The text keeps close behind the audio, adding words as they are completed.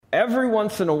every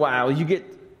once in a while, you get,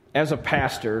 as a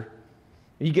pastor,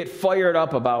 you get fired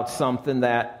up about something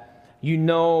that you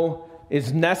know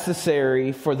is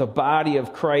necessary for the body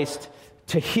of Christ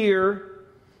to hear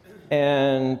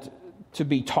and to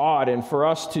be taught and for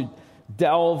us to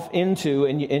delve into.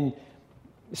 And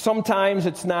sometimes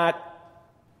it's not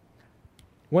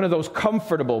one of those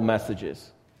comfortable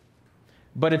messages,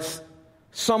 but it's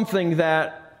something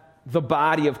that the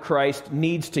body of Christ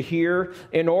needs to hear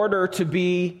in order to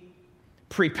be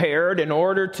prepared, in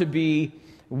order to be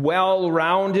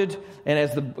well-rounded, and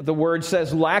as the word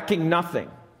says, lacking nothing.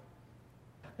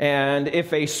 And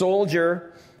if a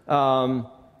soldier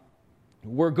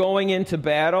were going into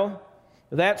battle,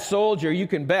 that soldier, you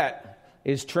can bet,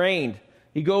 is trained.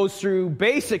 He goes through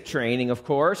basic training, of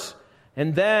course,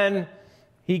 and then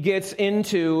he gets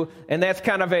into, and that's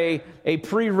kind of a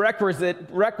prerequisite,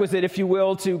 if you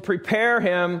will, to prepare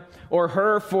him or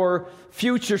her for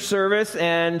future service.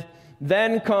 And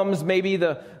then comes maybe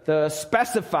the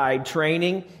specified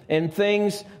training and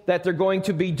things that they're going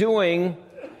to be doing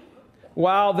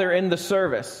while they're in the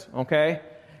service, okay?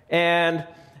 And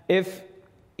if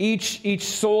each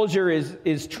soldier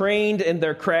is trained in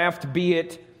their craft, be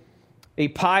it a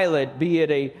pilot, be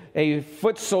it a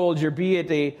foot soldier, be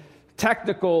it a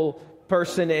technical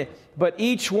person, but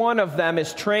each one of them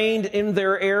is trained in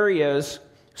their areas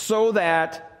so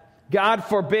that, God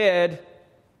forbid,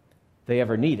 they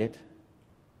ever need it,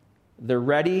 they're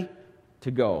ready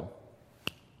to go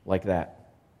like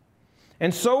that.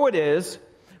 And so it is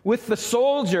with the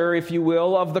soldier, if you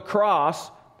will, of the cross,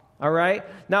 all right?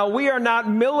 Now, we are not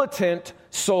militant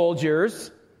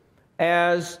soldiers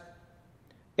as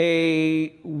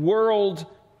a world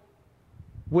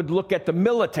would look at the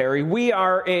military. We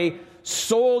are a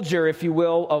soldier, if you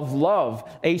will, of love,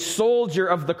 a soldier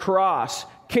of the cross,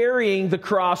 carrying the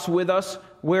cross with us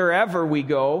wherever we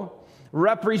go,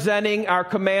 representing our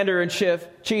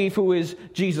commander-in-chief, who is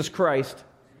Jesus Christ,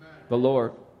 the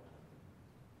Lord.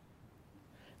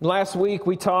 Last week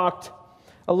we talked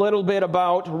a little bit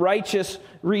about righteous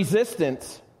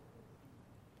resistance.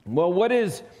 Well, what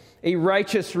is a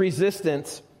righteous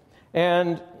resistance?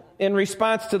 And in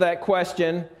response to that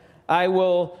question, I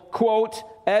will quote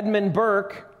Edmund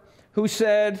Burke, who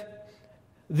said,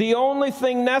 "The only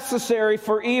thing necessary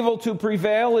for evil to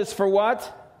prevail is for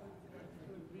what?"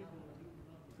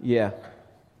 Yeah,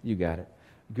 you got it.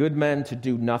 Good men to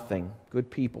do nothing. Good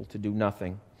people to do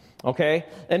nothing. Okay?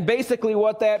 And basically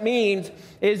what that means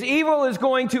is evil is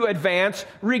going to advance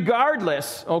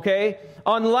regardless, okay,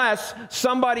 unless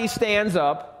somebody stands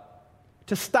up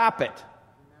to stop it.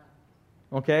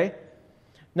 Okay?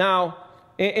 Now,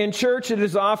 in church it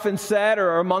is often said,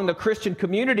 or among the Christian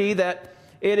community, that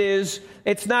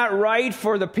it's not right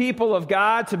for the people of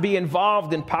God to be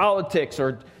involved in politics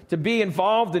or to be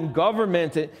involved in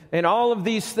government and all of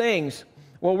these things.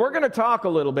 Well, we're going to talk a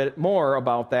little bit more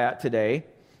about that today.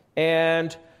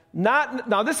 And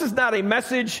now this is not a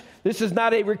message, this is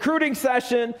not a recruiting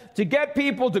session to get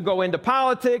people to go into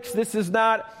politics. This is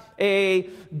not a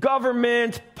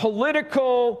government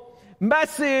political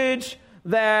message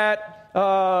that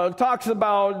talks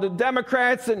about the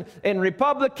Democrats and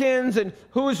Republicans and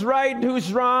who's right and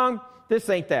who's wrong. This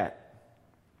ain't that.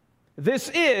 This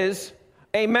is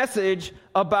a message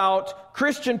about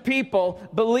Christian people,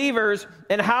 believers,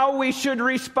 and how we should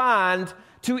respond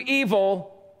to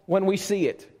evil when we see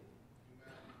it.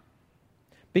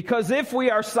 Because if we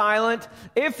are silent,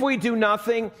 if we do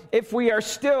nothing, if we are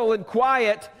still and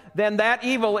quiet, then that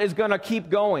evil is going to keep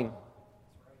going.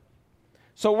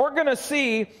 So we're going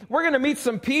to meet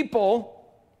some people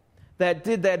that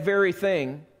did that very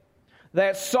thing,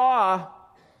 that saw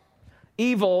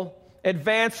evil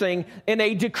advancing in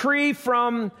a decree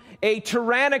from a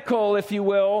tyrannical, if you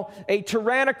will, a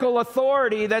tyrannical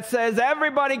authority that says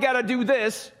everybody got to do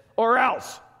this or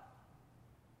else.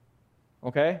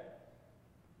 Okay?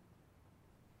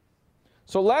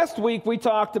 So last week we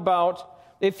talked about,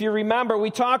 if you remember, we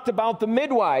talked about the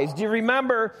midwives. Do you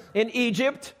remember in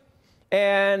Egypt?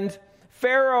 And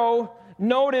Pharaoh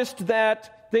noticed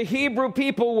that the Hebrew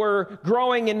people were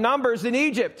growing in numbers in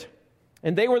Egypt.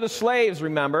 And they were the slaves,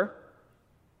 remember?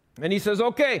 And he says,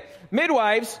 okay,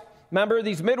 midwives, remember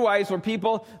these midwives were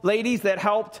people, ladies that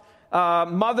helped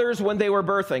mothers when they were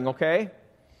birthing, okay?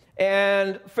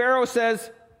 And Pharaoh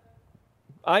says,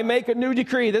 I make a new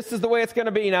decree. This is the way it's going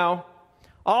to be now.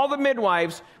 All the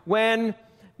midwives, when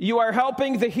you are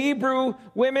helping the Hebrew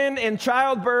women in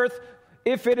childbirth,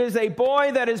 if it is a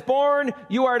boy that is born,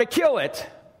 you are to kill it.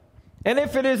 And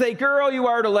if it is a girl, you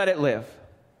are to let it live.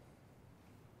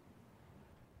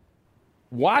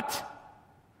 What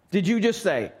did you just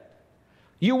say?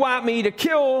 You want me to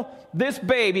kill this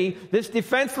baby, this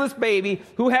defenseless baby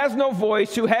who has no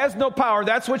voice, who has no power.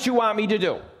 That's what you want me to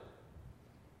do.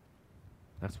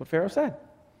 That's what Pharaoh said.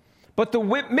 But the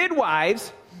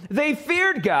midwives, they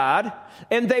feared God,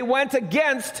 and they went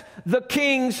against the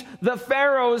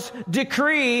Pharaoh's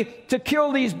decree to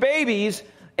kill these babies,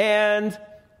 and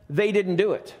they didn't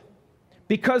do it.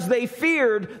 Because they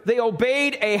feared, they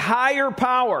obeyed a higher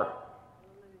power.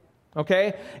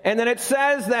 Okay? And then it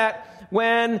says that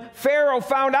when Pharaoh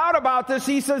found out about this,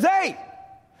 he says, hey,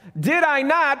 did I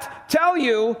not tell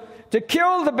you to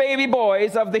kill the baby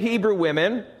boys of the Hebrew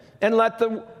women and let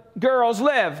the girls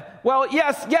live? Well,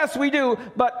 yes, we do.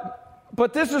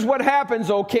 But this is what happens,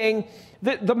 O king.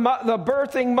 The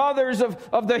birthing mothers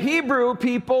of the Hebrew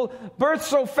people birth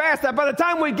so fast that by the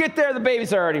time we get there, the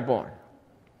babies are already born.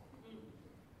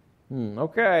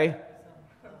 Okay.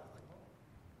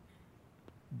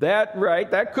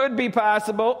 That could be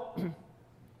possible.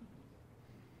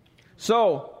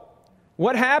 So,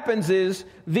 what happens is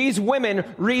these women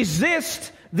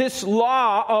resist this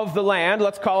law of the land,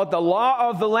 let's call it the law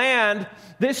of the land,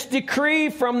 this decree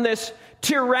from this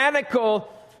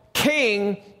tyrannical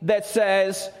king that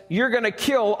says, you're going to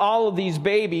kill all of these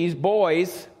babies,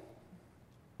 boys,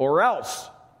 or else.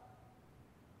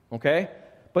 Okay?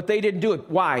 But they didn't do it.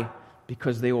 Why?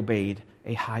 Because they obeyed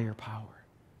a higher power.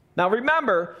 Now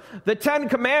remember, the 10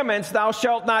 Commandments, thou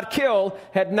shalt not kill,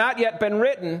 had not yet been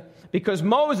written because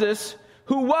Moses,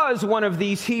 who was one of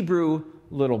these Hebrew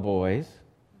little boys,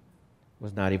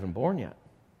 was not even born yet.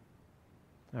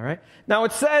 All right? Now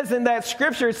it says in that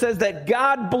scripture, it says that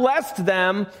God blessed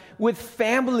them with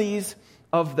families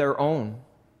of their own,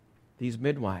 these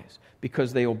midwives,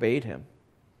 because they obeyed him.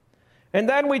 And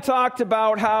then we talked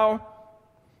about how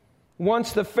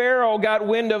once the Pharaoh got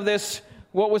wind of this,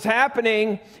 what was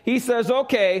happening, he says,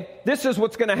 okay, this is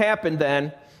what's going to happen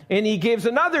then. And he gives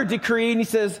another decree, and he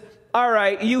says, all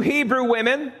right, you Hebrew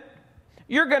women,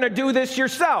 you're going to do this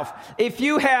yourself. If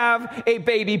you have a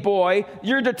baby boy,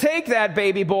 you're to take that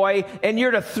baby boy and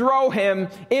you're to throw him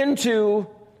into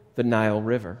the Nile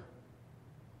River.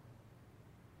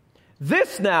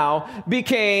 This now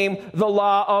became the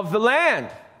law of the land.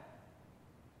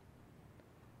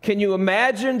 Can you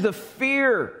imagine the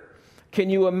fear? Can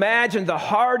you imagine the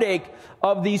heartache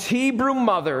of these Hebrew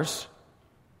mothers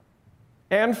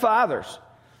and fathers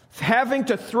having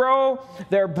to throw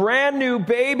their brand new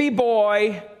baby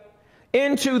boy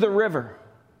into the river?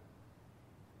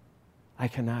 I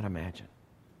cannot imagine.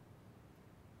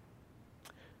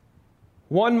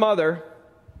 One mother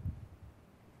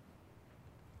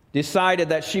decided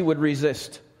that she would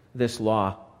resist this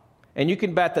law. And you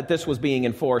can bet that this was being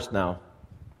enforced now.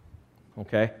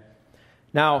 Okay?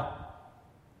 Now,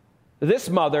 this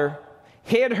mother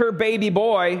hid her baby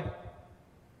boy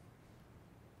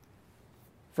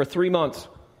for 3 months.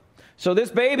 So this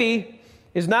baby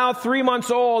is now 3 months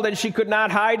old, and she could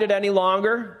not hide it any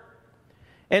longer.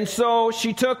 And so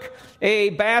she took a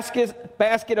basket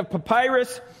of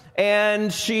papyrus,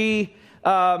 and she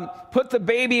put the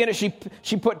baby in it.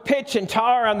 She put pitch and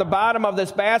tar on the bottom of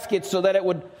this basket so that it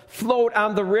would float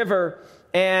on the river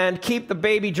and keep the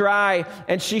baby dry.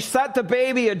 And she set the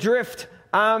baby adrift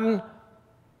on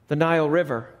the Nile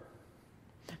River.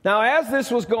 Now, as this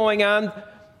was going on,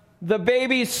 the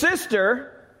baby's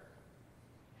sister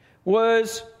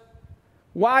was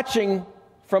watching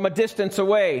from a distance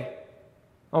away.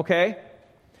 Okay?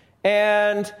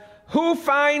 And who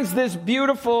finds this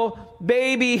beautiful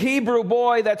baby Hebrew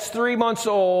boy that's 3 months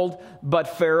old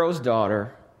but Pharaoh's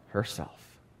daughter herself?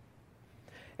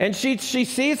 And she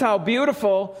sees how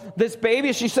beautiful this baby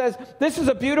is. She says, this is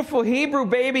a beautiful Hebrew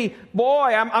baby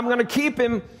boy. I'm going to keep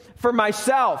him for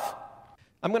myself.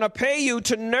 I'm going to pay you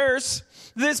to nurse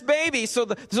this baby. So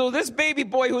this baby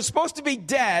boy who's supposed to be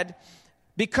dead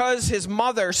because his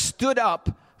mother stood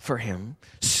up for him,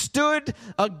 stood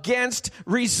against,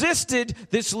 resisted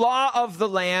this law of the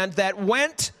land that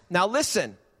went, now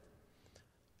listen,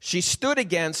 she stood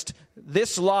against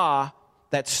this law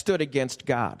that stood against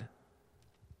God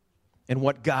and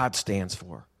what God stands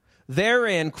for.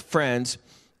 Therein, friends,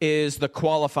 is the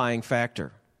qualifying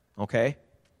factor, okay?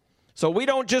 So we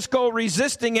don't just go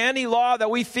resisting any law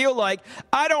that we feel like,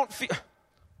 I don't feel,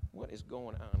 what is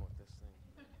going on with this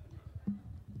thing?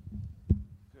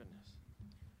 Goodness.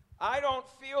 I don't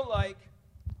feel like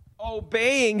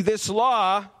obeying this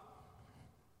law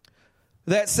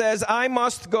that says I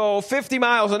must go 50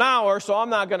 miles an hour, so I'm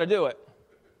not going to do it.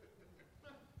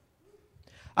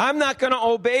 I'm not going to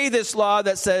obey this law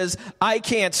that says I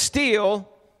can't steal,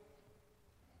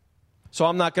 so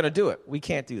I'm not going to do it. We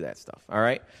can't do that stuff, all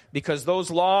right? Because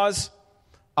those laws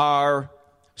are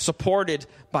supported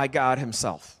by God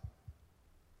himself.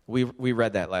 We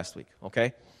read that last week,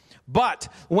 okay? But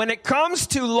when it comes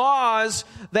to laws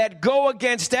that go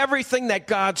against everything that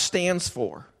God stands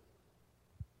for,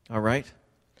 all right,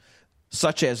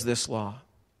 such as this law.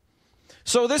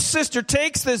 So this sister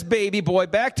takes this baby boy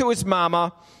back to his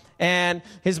mama, and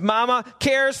his mama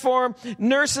cares for him,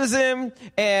 nurses him,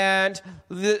 and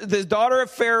the daughter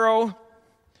of Pharaoh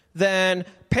then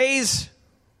pays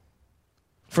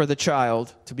for the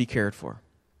child to be cared for.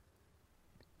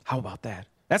 How about that?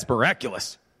 That's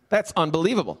miraculous. That's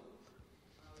unbelievable.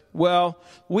 Well,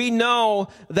 we know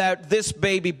that this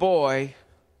baby boy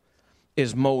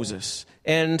is Moses.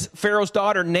 And Pharaoh's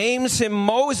daughter names him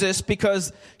Moses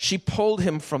because she pulled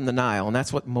him from the Nile. And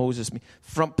that's what Moses means,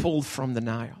 pulled from the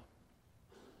Nile.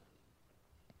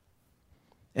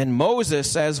 And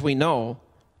Moses, as we know,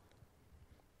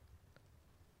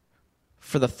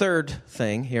 for the third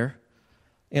thing here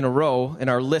in a row in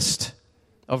our list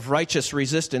of righteous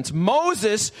resistance,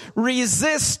 Moses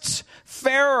resists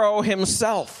Pharaoh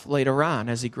himself later on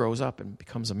as he grows up and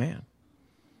becomes a man.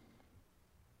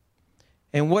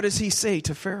 And what does he say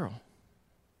to Pharaoh?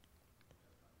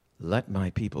 Let my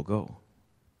people go.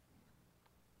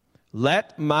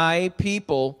 Let my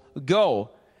people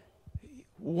go.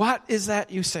 What is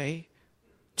that you say?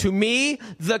 To me,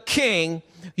 the king,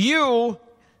 you,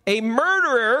 a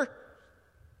murderer,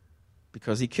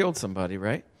 because he killed somebody,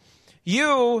 right?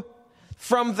 You,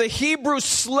 from the Hebrew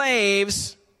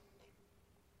slaves,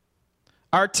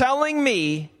 are telling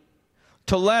me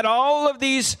to let all of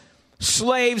these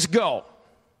slaves go.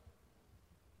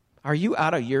 Are you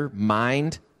out of your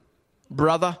mind,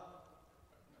 brother?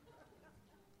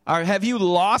 Or have you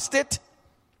lost it?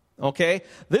 Okay?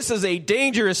 This is a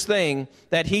dangerous thing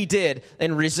that he did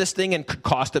in resisting and could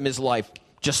cost him his life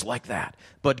just like that.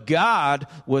 But God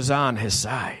was on his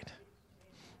side.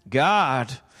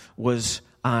 God was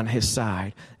on his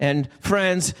side. And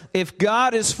friends, if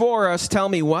God is for us, tell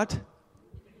me what?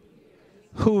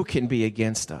 Who can be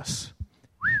against us?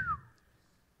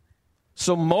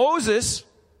 So Moses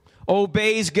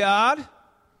obeys God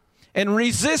and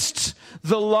resists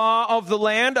the law of the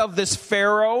land of this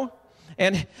Pharaoh.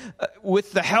 And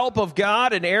with the help of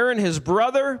God and Aaron, his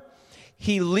brother,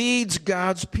 he leads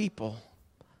God's people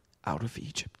out of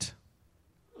Egypt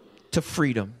to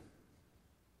freedom,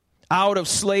 out of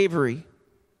slavery.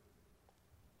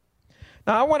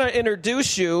 Now, I want to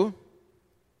introduce you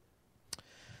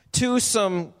to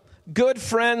some good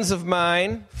friends of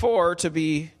mine, 4 to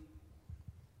be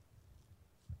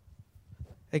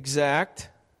exact.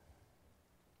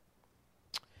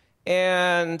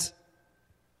 And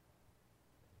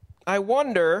I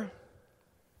wonder,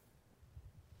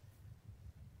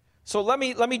 so let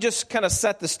me just kind of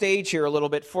set the stage here a little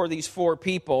bit for these 4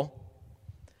 people.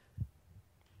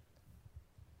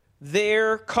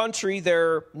 Their country,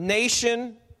 their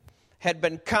nation had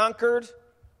been conquered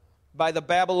by the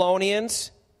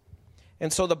Babylonians.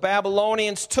 And so the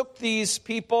Babylonians took these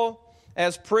people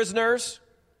as prisoners.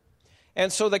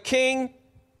 And so the king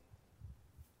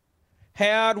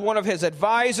had one of his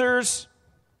advisors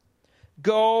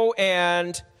go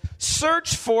and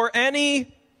search for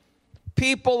any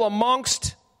people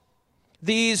amongst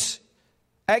these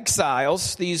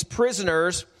exiles, these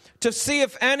prisoners, to see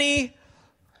if any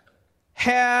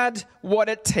had what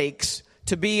it takes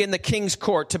to be in the king's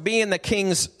court, to be in the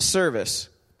king's service.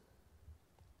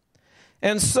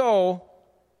 And so,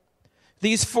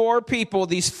 these 4 people,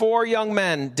 these 4 young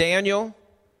men, Daniel,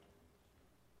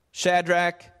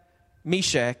 Shadrach,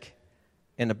 Meshach,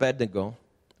 and Abednego,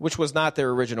 which was not their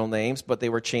original names, but they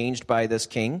were changed by this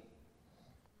king.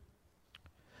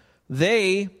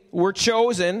 They were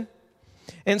chosen,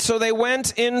 and so they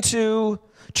went into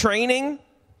training.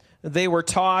 They were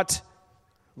taught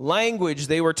language.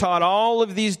 They were taught all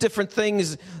of these different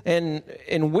things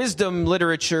in wisdom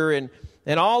literature and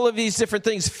all of these different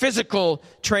things, physical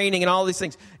training and all these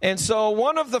things. And so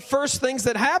one of the first things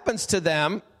that happens to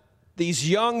them, these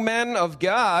young men of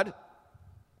God,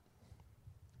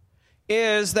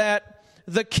 is that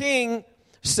the king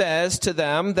says to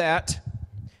them that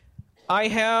I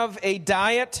have a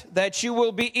diet that you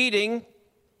will be eating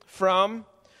from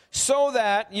so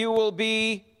that you will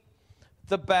be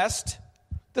the best,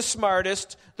 the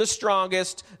smartest, the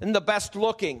strongest, and the best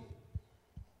looking.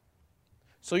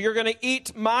 So you're going to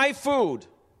eat my food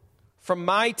from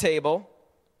my table.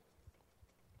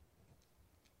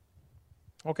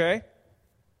 Okay?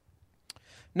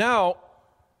 Now,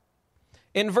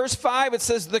 in verse 5, it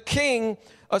says the king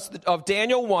of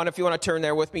Daniel 1, if you want to turn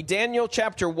there with me. Daniel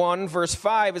chapter 1, verse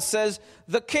 5, it says,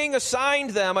 the king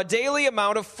assigned them a daily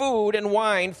amount of food and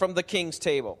wine from the king's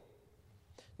table.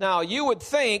 Now, you would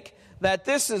think that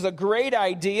this is a great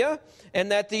idea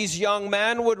and that these young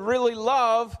men would really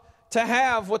love to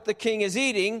have what the king is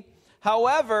eating.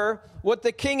 However, what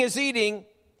the king is eating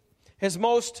has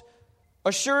most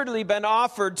assuredly been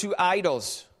offered to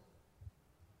idols,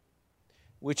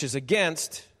 which is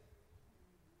against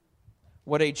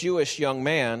what a Jewish young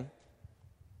man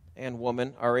and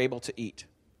woman are able to eat.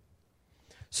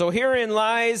 So herein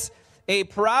lies a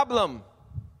problem.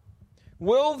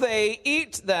 Will they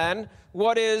eat then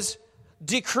what is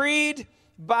decreed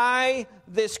by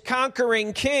this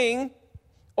conquering king,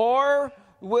 or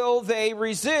will they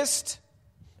resist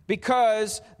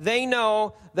because they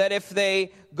know that if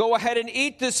they go ahead and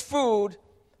eat this food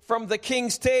from the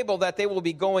king's table, that they will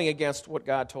be going against what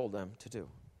God told them to do?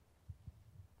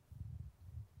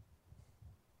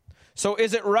 So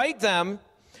is it right then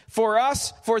for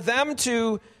them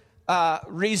to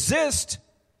resist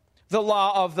the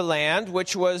law of the land,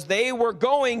 which was they were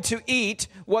going to eat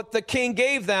what the king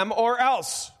gave them or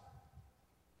else?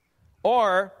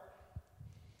 Or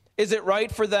is it right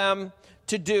for them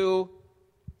to do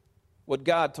what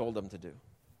God told them to do?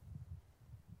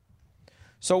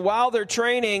 So while they're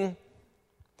training,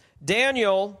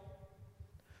 Daniel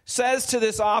says to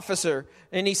this officer,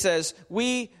 and he says,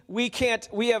 we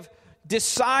have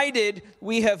decided,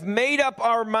 we have made up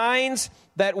our minds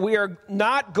that we are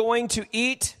not going to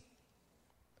eat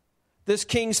this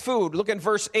king's food. Look in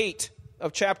verse 8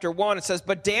 of chapter 1. It says,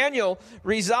 "But Daniel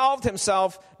resolved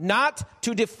himself not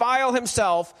to defile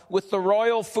himself with the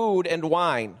royal food and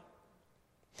wine.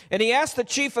 And he asked the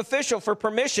chief official for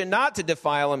permission not to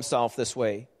defile himself this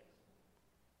way."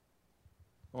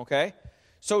 Okay?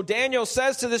 So Daniel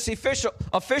says to this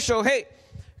official, "Hey,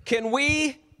 can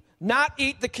we not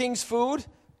eat the king's food?"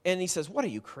 And he says, "What, are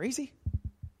you crazy?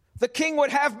 The king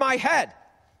would have my head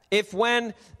if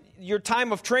when your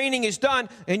time of training is done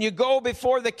and you go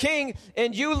before the king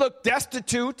and you look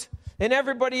destitute and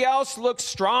everybody else looks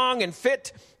strong and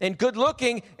fit and good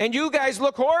looking and you guys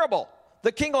look horrible.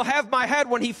 The king will have my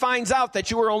head when he finds out that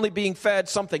you are only being fed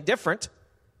something different.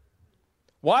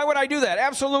 Why would I do that?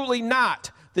 Absolutely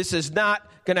not. This is not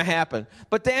going to happen."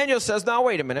 But Daniel says, "Now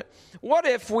wait a minute. What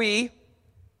if you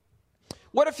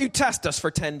test us for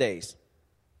 10 days?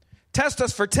 Test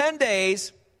us for 10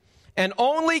 days and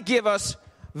only give us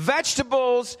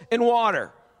vegetables and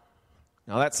water."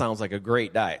 Now that sounds like a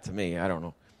great diet to me. I don't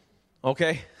know.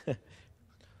 Okay?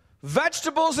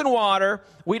 Vegetables and water.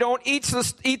 We don't eat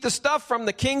the stuff from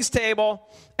the king's table.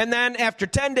 And then after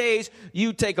 10 days,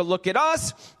 you take a look at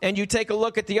us and you take a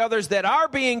look at the others that are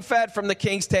being fed from the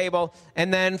king's table.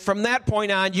 And then from that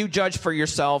point on, you judge for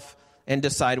yourself and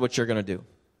decide what you're going to do.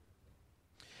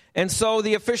 And so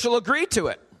the official agreed to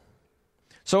it.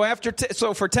 So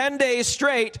for 10 days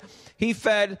straight, he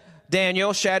fed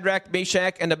Daniel, Shadrach,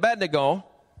 Meshach, and Abednego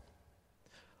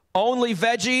only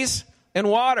veggies and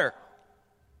water.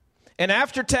 And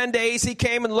after 10 days, he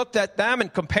came and looked at them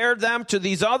and compared them to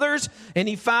these others, and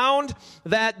he found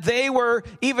that they were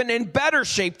even in better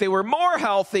shape. They were more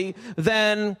healthy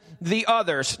than the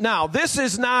others. Now, this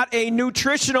is not a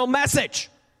nutritional message.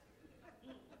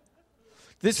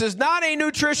 This is not a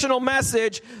nutritional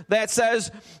message that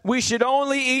says we should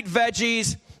only eat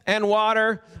veggies and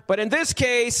water. But in this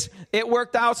case, it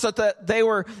worked out so that they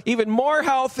were even more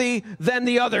healthy than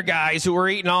the other guys who were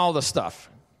eating all the stuff.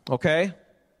 Okay?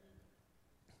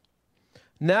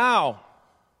 Now,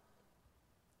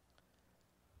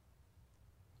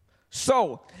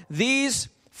 so these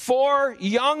 4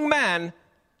 young men,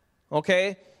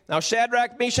 okay, now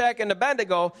Shadrach, Meshach, and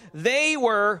Abednego, they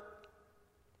were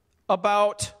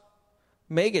about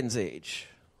Megan's age.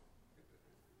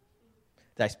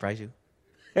 Did I surprise you?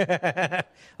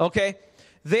 Okay.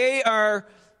 They are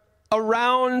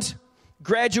around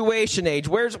graduation age.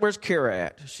 Where's Kira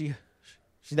at? She's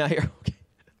not here. Okay.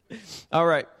 All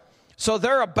right. So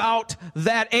they're about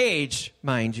that age,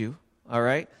 mind you. All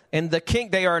right. And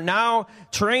they are now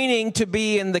training to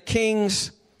be in the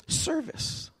king's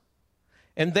service.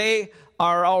 And they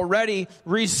are already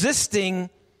resisting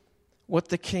what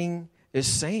the king is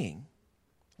saying.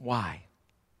 Why?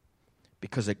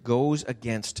 Because it goes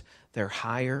against their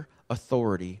higher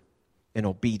authority and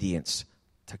obedience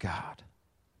to God.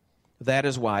 That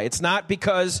is why. It's not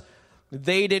because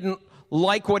they didn't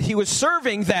like what he was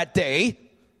serving that day.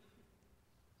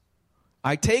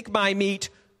 I take my meat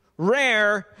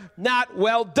rare, not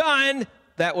well done.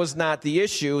 That was not the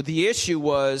issue. The issue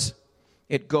was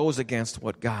it goes against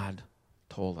what God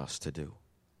told us to do.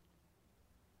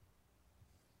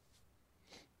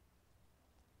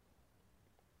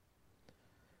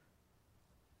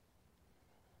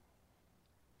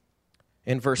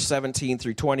 in verse 17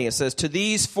 through 20. It says, "To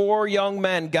these 4 young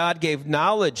men God gave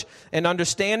knowledge and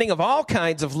understanding of all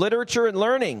kinds of literature and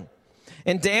learning.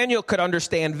 And Daniel could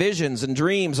understand visions and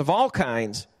dreams of all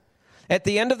kinds. At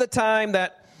the end of the time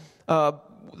that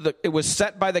it was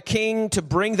set by the king to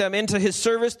bring them into his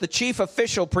service, the chief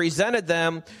official presented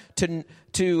them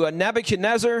to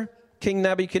Nebuchadnezzar, King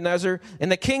Nebuchadnezzar. And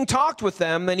the king talked with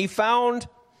them, and he found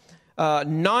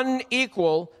none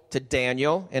equal to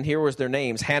Daniel." And here was their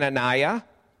names: Hananiah,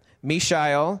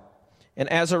 Mishael, and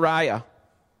Azariah.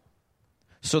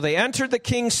 "So they entered the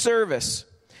king's service,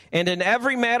 and in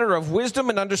every matter of wisdom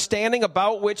and understanding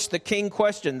about which the king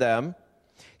questioned them,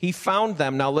 he found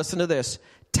them," now listen to this,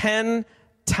 10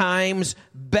 times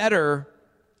better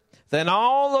than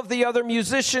all of the other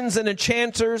musicians and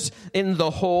enchanters in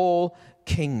the whole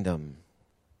kingdom.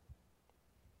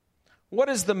 What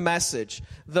is the message?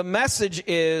 The message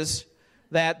is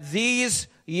that these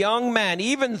young men,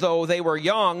 even though they were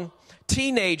young,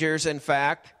 teenagers in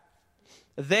fact,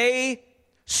 they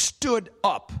stood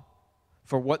up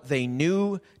for what they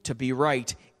knew to be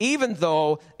right, even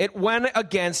though it went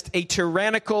against a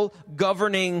tyrannical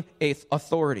governing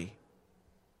authority.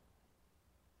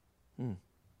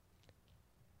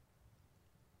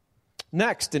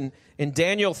 Next, in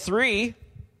Daniel 3,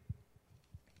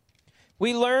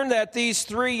 we learn that these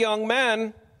 3 young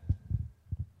men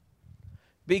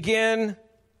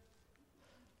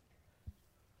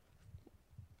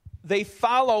they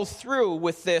follow through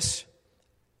with this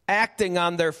acting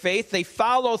on their faith. They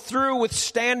follow through with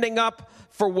standing up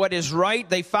for what is right.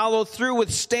 They follow through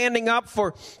with standing up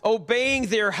for obeying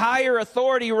their higher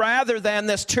authority rather than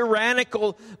this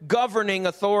tyrannical governing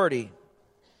authority.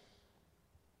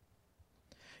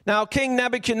 Now, King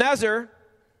Nebuchadnezzar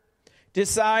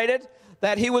decided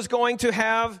that he was going to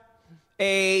have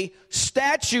a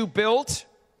statue built,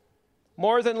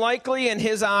 more than likely in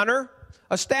his honor,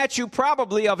 a statue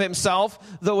probably of himself,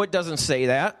 though it doesn't say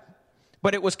that,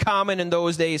 but it was common in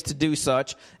those days to do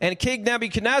such. And King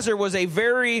Nebuchadnezzar was a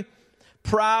very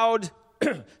proud,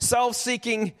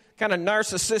 self-seeking, kind of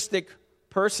narcissistic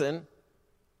person,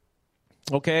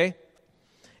 okay?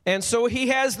 And so he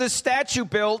has this statue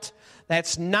built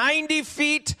that's 90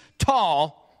 feet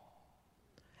tall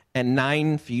and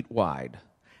 9 feet wide.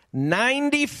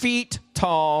 90 feet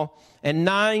tall and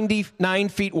 9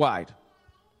 feet wide.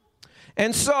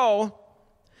 And so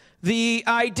the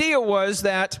idea was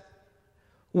that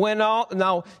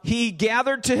now he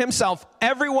gathered to himself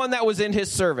everyone that was in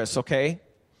his service, okay?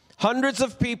 Hundreds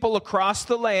of people across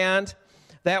the land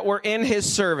that were in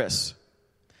his service.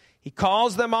 He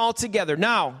calls them all together.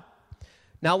 Now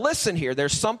listen here.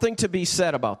 There's something to be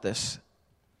said about this.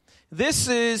 This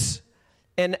is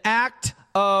an act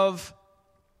of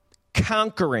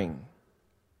conquering.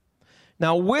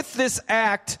 Now, with this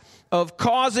act of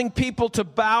causing people to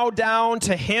bow down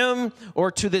to him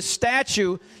or to this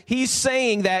statue, he's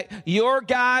saying that your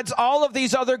gods, all of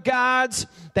these other gods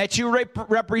that you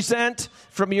represent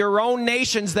from your own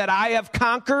nations that I have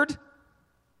conquered,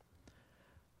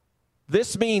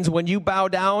 this means when you bow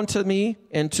down to me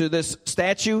and to this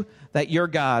statue, that your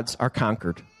gods are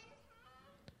conquered.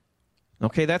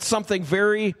 Okay, that's something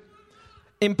very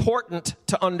important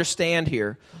to understand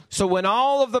here. So when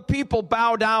all of the people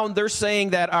bow down, they're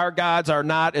saying that our gods are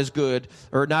not as good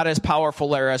or not as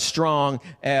powerful or as strong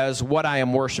as what I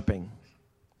am worshiping.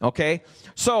 Okay?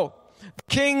 So the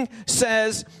king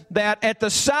says that at the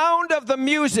sound of the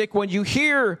music, when you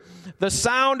hear the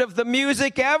sound of the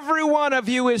music, every one of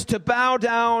you is to bow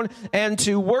down and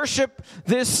to worship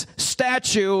this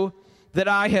statue that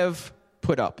I have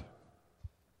put up.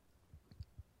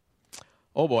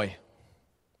 Oh boy.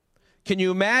 Can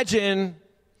you imagine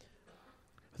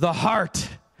the heart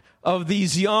of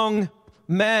these young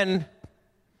men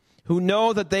who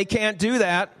know that they can't do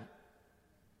that?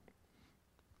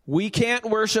 We can't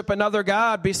worship another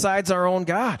God besides our own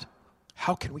God.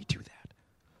 How can we do that?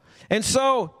 And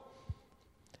so,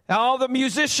 all the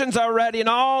musicians are ready, and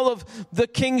all of the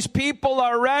king's people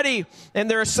are ready, and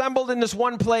they're assembled in this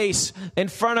one place in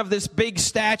front of this big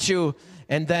statue,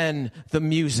 and then the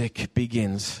music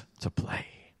begins to play.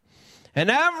 And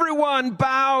everyone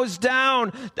bows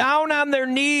down on their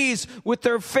knees with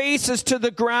their faces to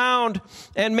the ground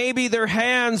and maybe their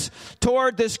hands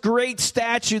toward this great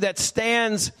statue that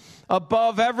stands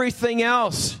above everything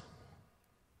else.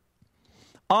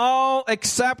 All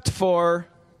except for,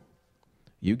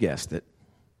 you guessed it,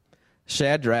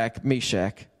 Shadrach,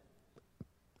 Meshach,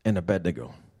 and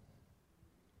Abednego.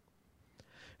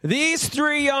 These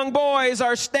 3 young boys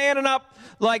are standing up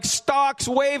like stalks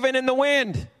waving in the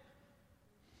wind.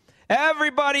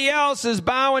 Everybody else is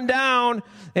bowing down,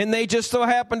 and they just so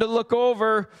happen to look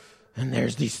over And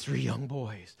there's these 3 young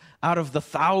boys. Out of the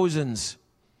thousands,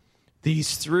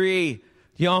 these 3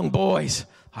 young boys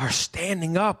are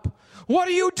standing up. What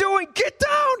are you doing? Get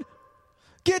down!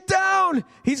 Get down!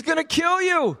 He's going to kill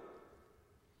you.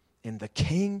 And the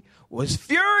king was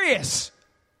furious.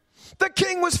 The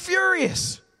king was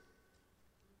furious.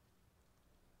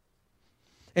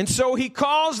 And so he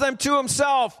calls them to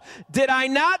himself. Did I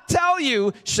not tell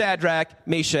you, Shadrach,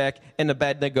 Meshach, and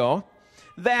Abednego,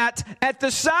 that at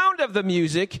the sound of the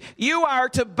music, you are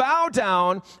to bow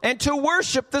down and to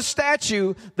worship the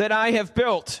statue that I have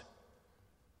built?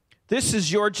 This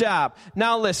is your job.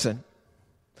 Now listen,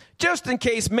 just in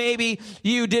case maybe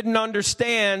you didn't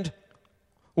understand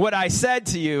what I said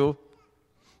to you,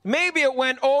 maybe it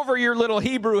went over your little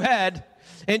Hebrew head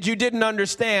and you didn't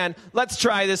understand. Let's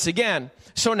try this again.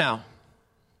 So now,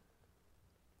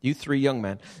 you 3 young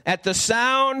men, at the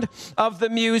sound of the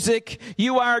music,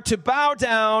 you are to bow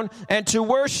down and to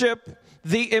worship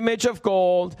the image of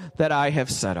gold that I have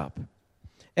set up.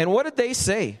 And what did they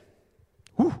say?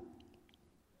 Whew.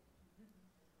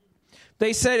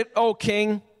 They said, "O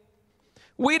king,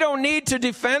 we don't need to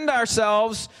defend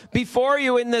ourselves before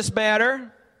you in this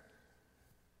matter,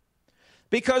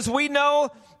 because we know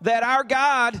that our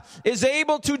God is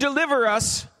able to deliver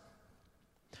us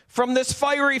from this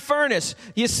fiery furnace."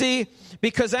 You see,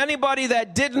 because anybody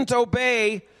that didn't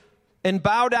obey and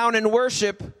bow down and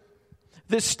worship,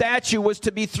 this statue was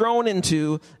to be thrown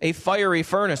into a fiery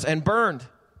furnace and burned.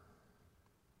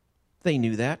 They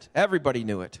knew that. Everybody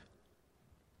knew it.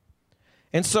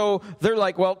 And so they're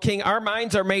like, "Well, king, our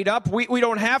minds are made up. We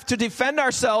don't have to defend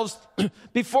ourselves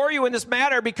before you in this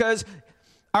matter, because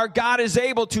our God is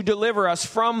able to deliver us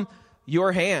from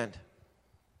your hand."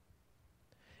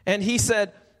 And he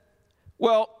said,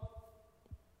 well,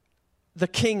 the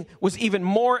king was even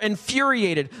more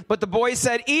infuriated. But the boy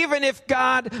said, "Even if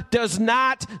God does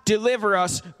not deliver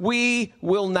us, we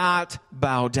will not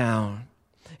bow down."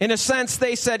 In a sense,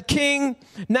 they said, "King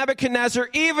Nebuchadnezzar,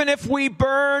 even if we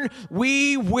burn,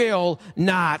 we will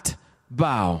not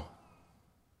bow."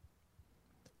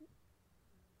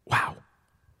 Wow.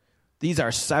 These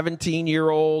are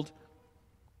 17-year-old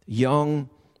young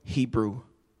Hebrew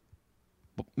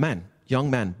men,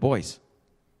 young men, boys.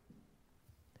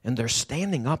 And they're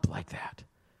standing up like that.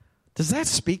 Does that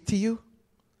speak to you?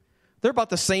 They're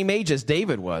about the same age as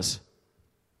David was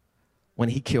when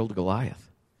he killed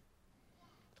Goliath.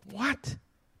 What?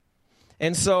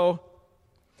 And so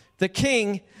the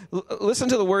king, listen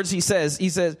to the words he says. He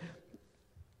says,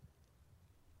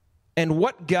 "And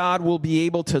what God will be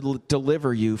able to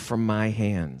deliver you from my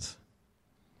hands?"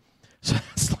 So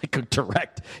that's like a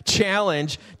direct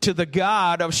challenge to the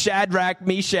God of Shadrach,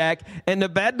 Meshach, and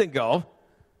Abednego,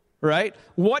 right?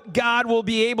 What God will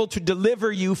be able to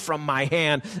deliver you from my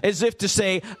hand? As if to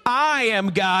say, I am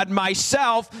God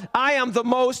myself. I am the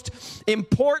most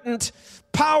important,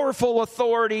 powerful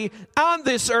authority on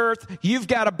this earth. You've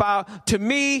got to bow to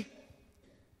me,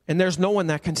 and there's no one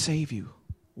that can save you.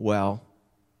 Well,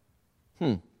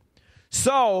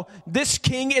 So this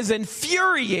king is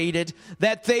infuriated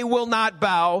that they will not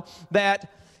bow,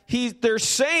 that they're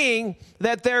saying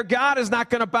that their God is not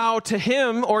going to bow to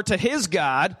him or to his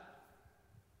God.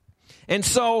 And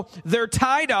so they're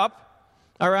tied up,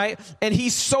 all right? And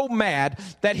he's so mad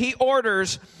that he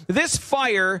orders this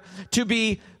fire to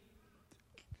be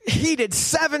heated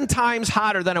 7 times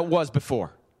hotter than it was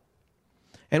before.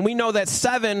 And we know that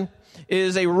 7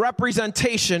 is a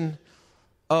representation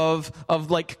of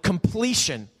like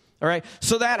completion, all right?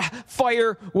 So that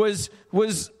fire was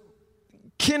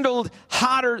kindled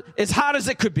hotter, as hot as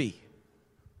it could be,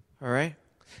 all right?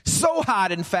 So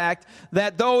hot, in fact,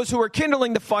 that those who were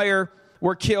kindling the fire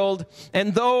were killed,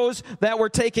 and those that were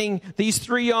taking these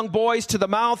 3 young boys to the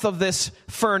mouth of this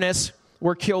furnace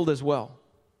were killed as well.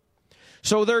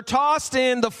 So they're tossed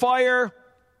in the fire,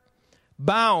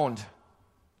 bound.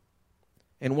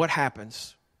 And what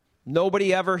happens?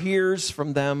 Nobody ever hears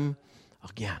from them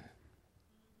again.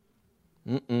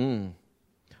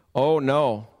 Oh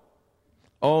no.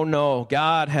 Oh no.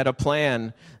 God had a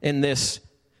plan in this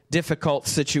difficult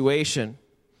situation.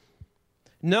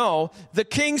 No, the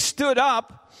king stood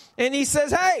up and he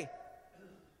says, hey,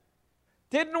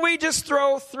 didn't we just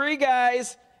throw 3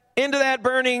 guys into that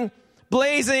burning,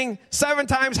 blazing, 7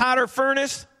 times hotter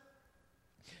furnace?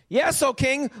 Yes, O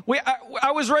king,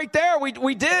 I was right there.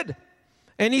 We did.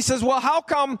 And he says, well, how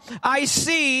come I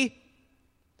see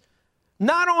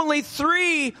not only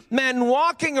 3 men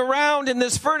walking around in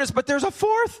this furnace, but there's a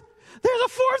fourth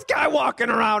guy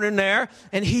walking around in there,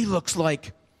 and he looks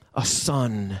like a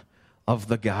son of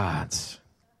the gods.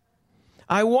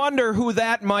 I wonder who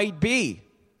that might be.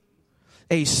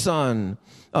 a son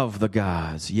of the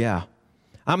gods. Yeah,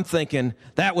 I'm thinking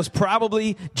that was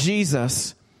probably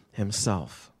Jesus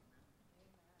himself.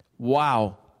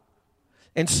 Wow.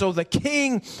 And so the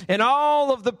king and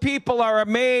all of the people are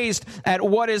amazed at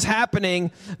what is happening.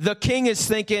 The king is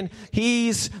thinking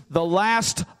he's the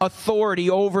last authority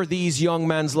over these young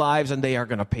men's lives, and they are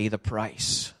going to pay the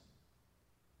price.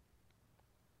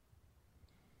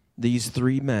 These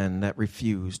three men that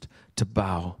refused to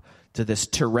bow to this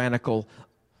tyrannical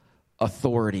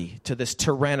authority, to this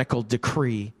tyrannical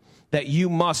decree that you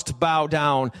must bow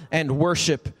down and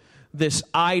worship this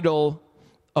idol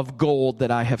of gold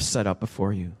that I have set up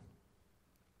before you.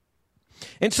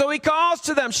 And so he calls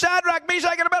to them, Shadrach,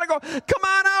 Meshach, and Abednego, come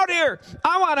on out here.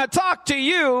 I want to talk to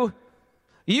you.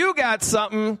 You got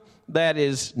something that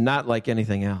is not like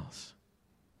anything else.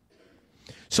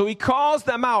 So he calls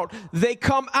them out. They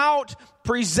come out,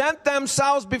 present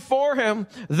themselves before him.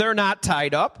 They're not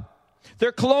tied up.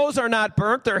 Their clothes are not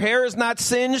burnt. Their hair is not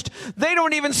singed. They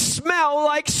don't even smell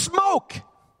like smoke.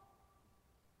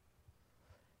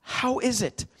 How is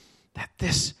it that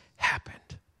this happened?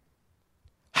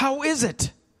 How is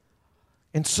it?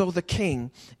 And so the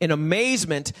king, in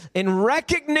amazement, in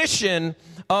recognition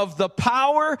of the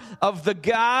power of the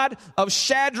God of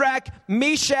Shadrach,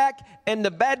 Meshach, and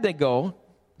Abednego,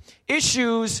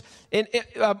 issues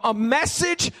a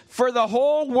message for the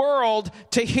whole world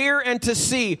to hear and to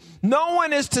see. No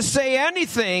one is to say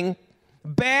anything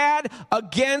bad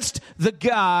against the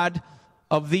God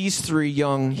of these three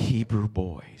young Hebrew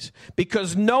boys,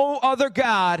 because no other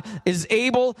God is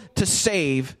able to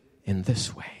save in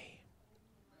this way.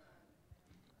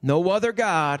 No other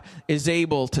God is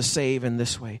able to save in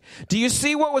this way. Do you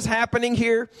see what was happening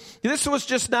here? This was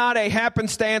just not a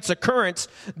happenstance occurrence.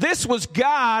 This was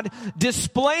God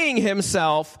displaying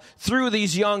himself through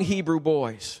these young Hebrew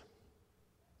boys.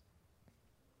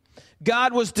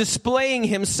 God was displaying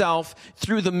himself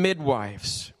through the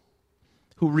midwives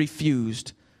who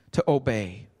refused to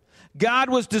obey. God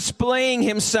was displaying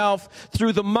himself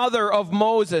through the mother of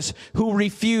Moses who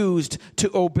refused to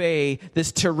obey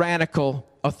this tyrannical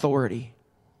authority.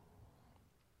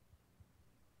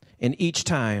 And each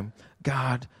time,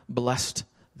 God blessed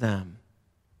them.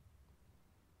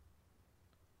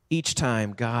 Each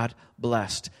time, God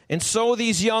blessed. And so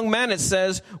these young men, it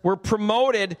says, were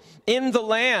promoted in the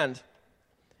land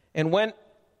and went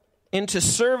into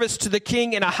service to the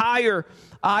king in a higher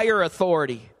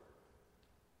authority.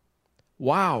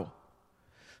 Wow.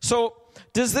 So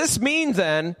does this mean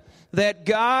then that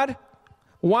God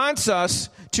wants us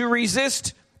to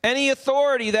resist any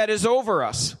authority that is over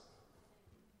us?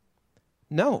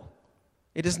 No,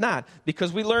 it is not.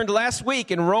 Because we learned last week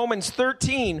in Romans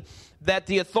 13 that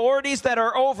the authorities that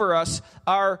are over us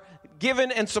are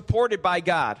given and supported by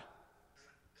God.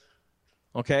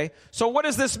 Okay? So what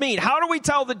does this mean? How do we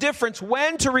tell the difference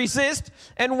when to resist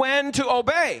and when to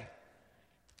obey?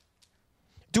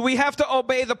 Do we have to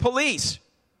obey the police?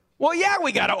 Well, yeah,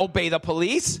 we got to obey the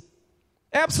police.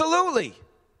 Absolutely.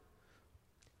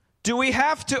 Do we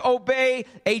have to obey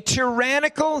a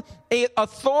tyrannical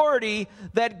authority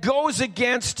that goes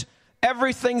against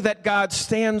everything that God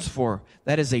stands for?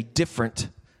 That is a different,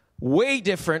 way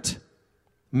different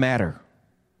matter.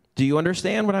 Do you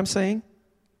understand what I'm saying?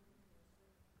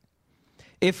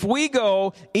 If we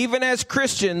go, even as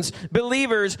Christians,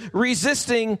 believers,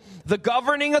 resisting the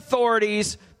governing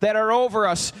authorities that are over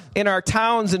us in our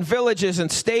towns and villages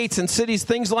and states and cities,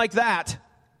 things like that,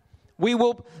 we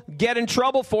will get in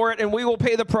trouble for it and we will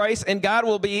pay the price, and God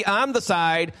will be on the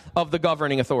side of the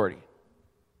governing authority.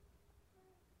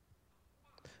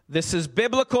 This is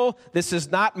biblical. This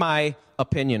is not my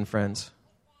opinion, friends.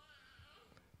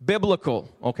 Biblical,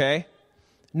 okay?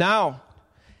 Now,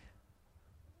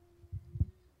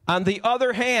 on the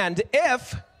other hand,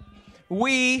 if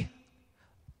we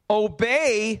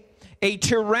obey a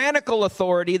tyrannical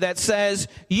authority that says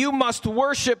you must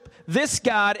worship this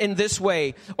God in this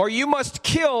way, or you must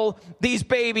kill these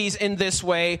babies in this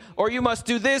way, or you must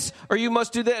do this, or you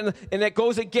must do that, and it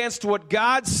goes against what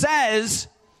God says,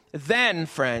 then,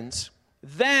 friends,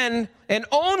 then, and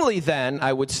only then,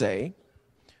 I would say,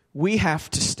 we have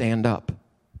to stand up.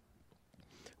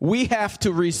 We have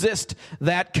to resist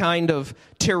that kind of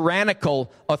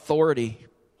tyrannical authority.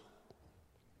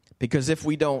 Because if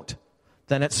we don't,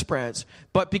 then it spreads.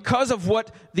 But because of what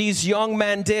these young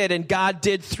men did and God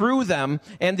did through them,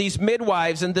 and these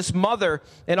midwives and this mother,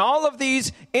 and all of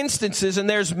these instances, and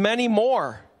there's many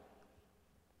more,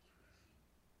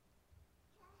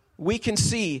 we can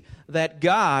see that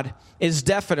God is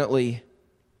definitely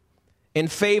in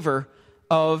favor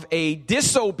of a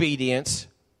disobedience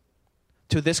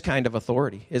to this kind of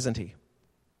authority, isn't he?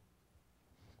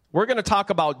 We're going to talk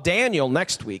about Daniel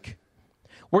next week.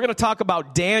 We're going to talk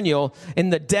about Daniel in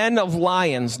the den of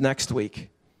lions next week.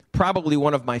 Probably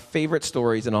one of my favorite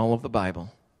stories in all of the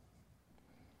Bible.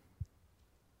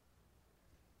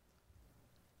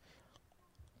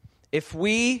 If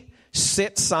we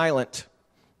sit silent.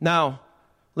 Now,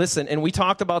 listen, and we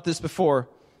talked about this before,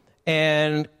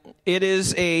 and it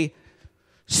is a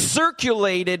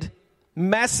circulated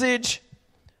message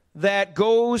that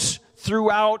goes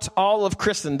throughout all of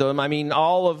Christendom,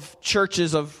 all of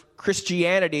churches of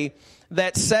Christianity,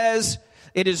 that says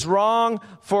it is wrong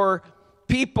for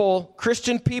people,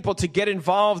 Christian people, to get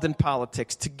involved in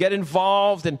politics, to get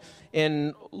involved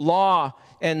in law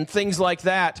and things like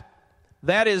that.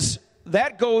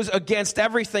 That goes against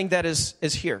everything that is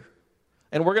here.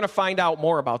 And we're going to find out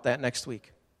more about that next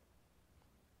week.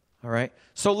 All right?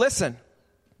 So listen.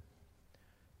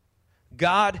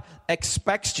 God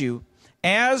expects you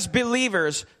as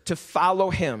believers to follow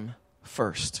him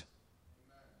first.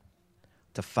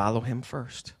 To follow him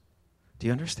first. Do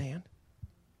you understand?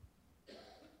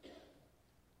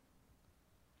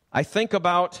 I think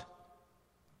about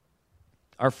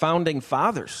our founding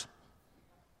fathers.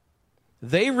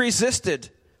 They resisted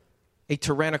a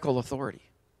tyrannical authority.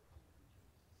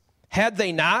 Had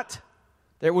they not,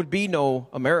 there would be no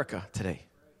America today.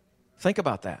 Think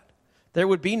about that. There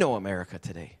would be no America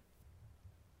today.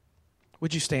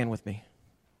 Would you stand with me?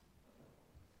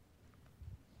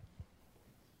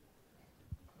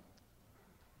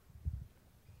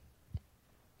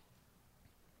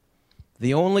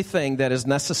 The only thing that is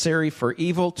necessary for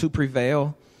evil to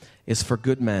prevail is for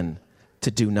good men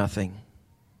to do nothing.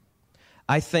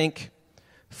 I think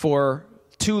for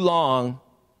too long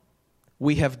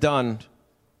we have done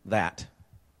that.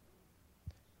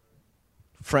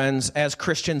 Friends, as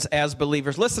Christians, as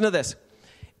believers, listen to this.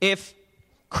 If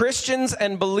Christians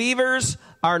and believers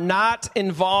are not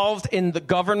involved in the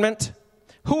government,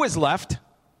 who is left?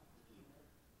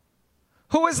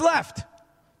 Who is left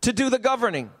to do the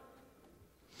governing?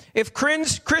 If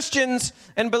Christians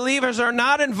and believers are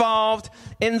not involved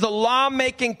in the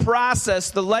lawmaking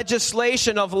process, the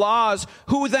legislation of laws,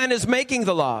 who then is making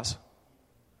the laws?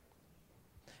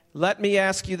 Let me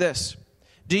ask you this.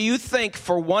 Do you think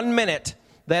for 1 minute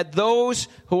that those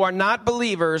who are not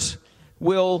believers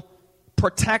will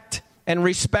protect and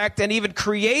respect and even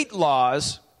create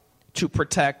laws to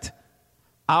protect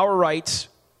our rights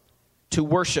to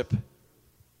worship?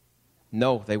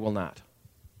 No, they will not.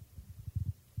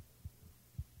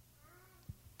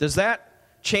 Does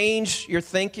that change your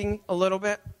thinking a little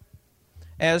bit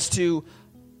as to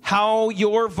how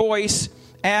your voice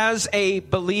as a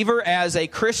believer, as a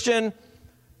Christian,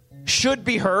 should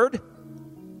be heard?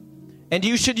 And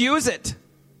you should use it.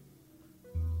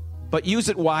 But use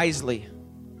it wisely.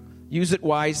 Use it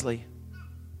wisely.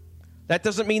 That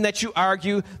doesn't mean that you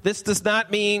argue. This does not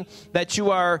mean that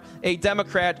you are a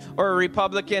Democrat or a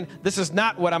Republican. This is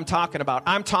not what I'm talking about.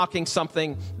 I'm talking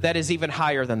something that is even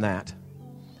higher than that.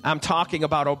 I'm talking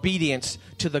about obedience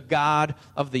to the God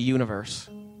of the universe.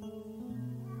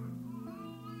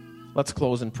 Let's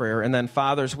close in prayer. And then,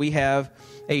 fathers, we have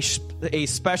a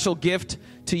special gift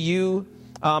to you.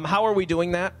 How are we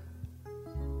doing that?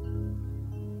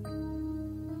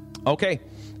 Okay.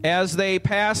 As they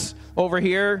pass over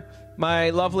here, my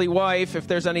lovely wife, if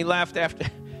there's any left after,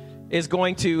 is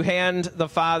going to hand the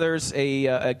fathers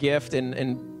a gift.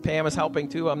 And Pam is helping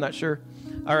too. I'm not sure.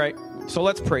 All right. So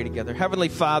let's pray together. Heavenly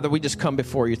Father, we just come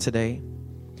before you today.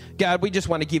 God, we just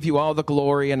want to give you all the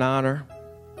glory and honor.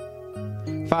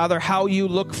 Father, how you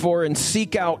look for and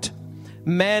seek out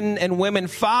men and women,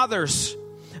 fathers,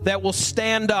 that will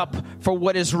stand up for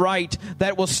what is right,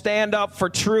 that will stand up for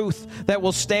truth, that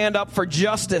will stand up for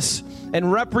justice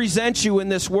and represent you in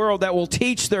this world, that will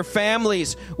teach their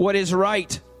families what is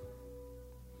right,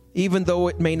 even though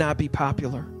it may not be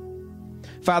popular.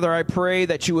 Father, I pray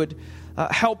that you would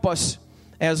help us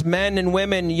as men and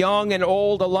women, young and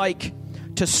old alike,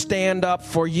 to stand up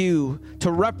for you,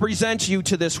 to represent you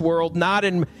to this world, not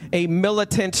in a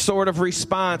militant sort of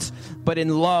response, but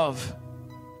in love,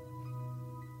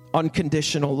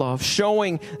 unconditional love,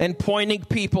 showing and pointing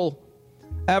people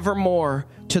evermore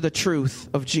to the truth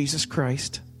of Jesus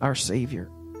Christ, our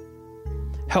Savior.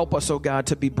 Help us, oh God,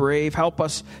 to be brave. Help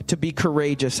us to be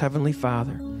courageous, Heavenly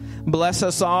Father. Bless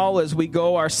us all as we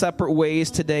go our separate ways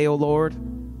today, O Lord.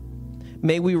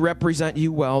 May we represent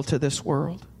you well to this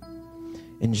world.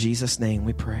 In Jesus' name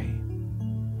we pray.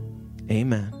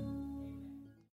 Amen.